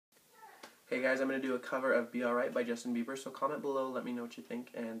Hey guys, I'm going to do a cover of Be Alright by Justin Bieber, so comment below, let me know what you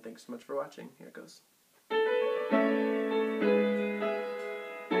think, and thanks so much for watching. Here it goes.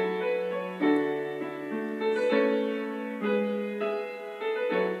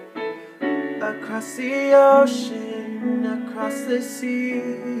 Across the ocean, across the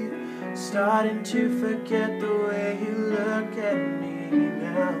sea, starting to forget the way you look at me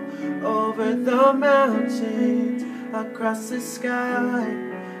now. Over the mountains, across the sky,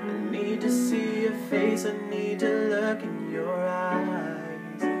 I need to see your face, I need to look in your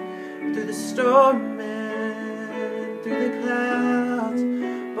eyes. Through the storm and through the clouds,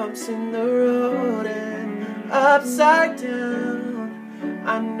 bumps in the road and upside down.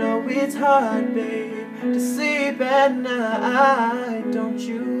 I know it's hard, babe, to sleep at night. Don't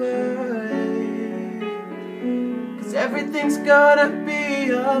you worry, 'cause everything's gonna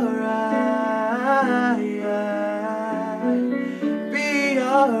be alright. Be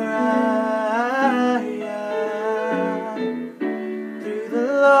alright. Through the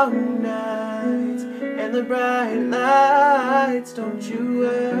long nights and the bright lights, don't you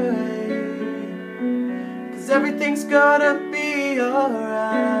worry, 'cause everything's gonna be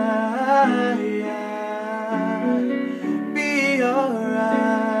alright. Be alright.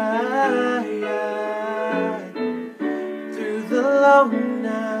 Through the long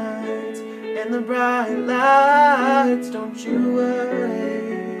nights and the bright lights, don't you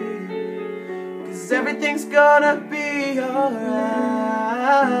worry, 'cause everything's gonna be alright.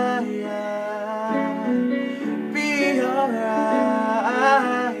 Be alright.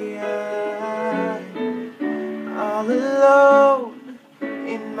 All alone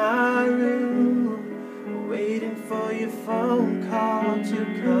in my room, waiting for your phone call to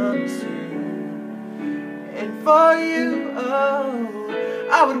come soon. And for you, oh,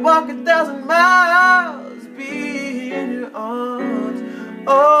 I would walk 1,000 miles, be in your arms,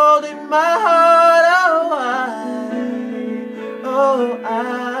 holding my heart.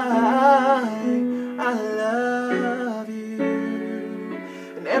 I love you,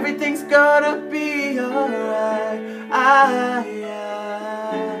 and everything's gonna be alright.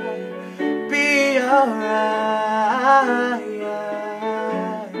 Be alright.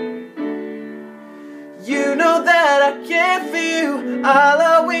 You know that I care for you, I'll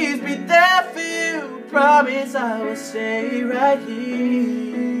always be there for you. Promise I will stay right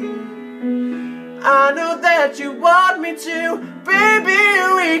here. I know that you want me to, baby,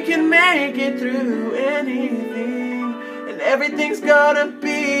 we can make it through anything, and everything's gonna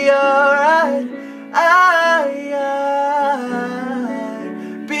be alright.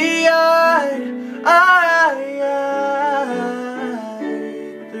 Be alright.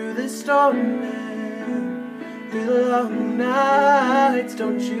 Through the storm and through the long nights,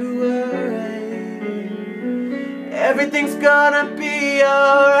 don't you worry, everything's gonna be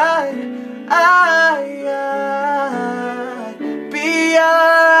alright. Be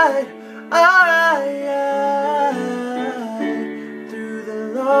alright. Through the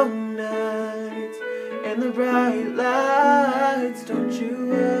long nights and the bright lights, don't you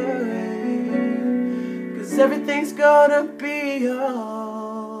worry, 'cause everything's gonna be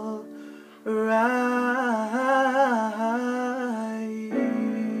all right.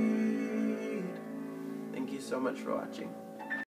 Thank you so much for watching.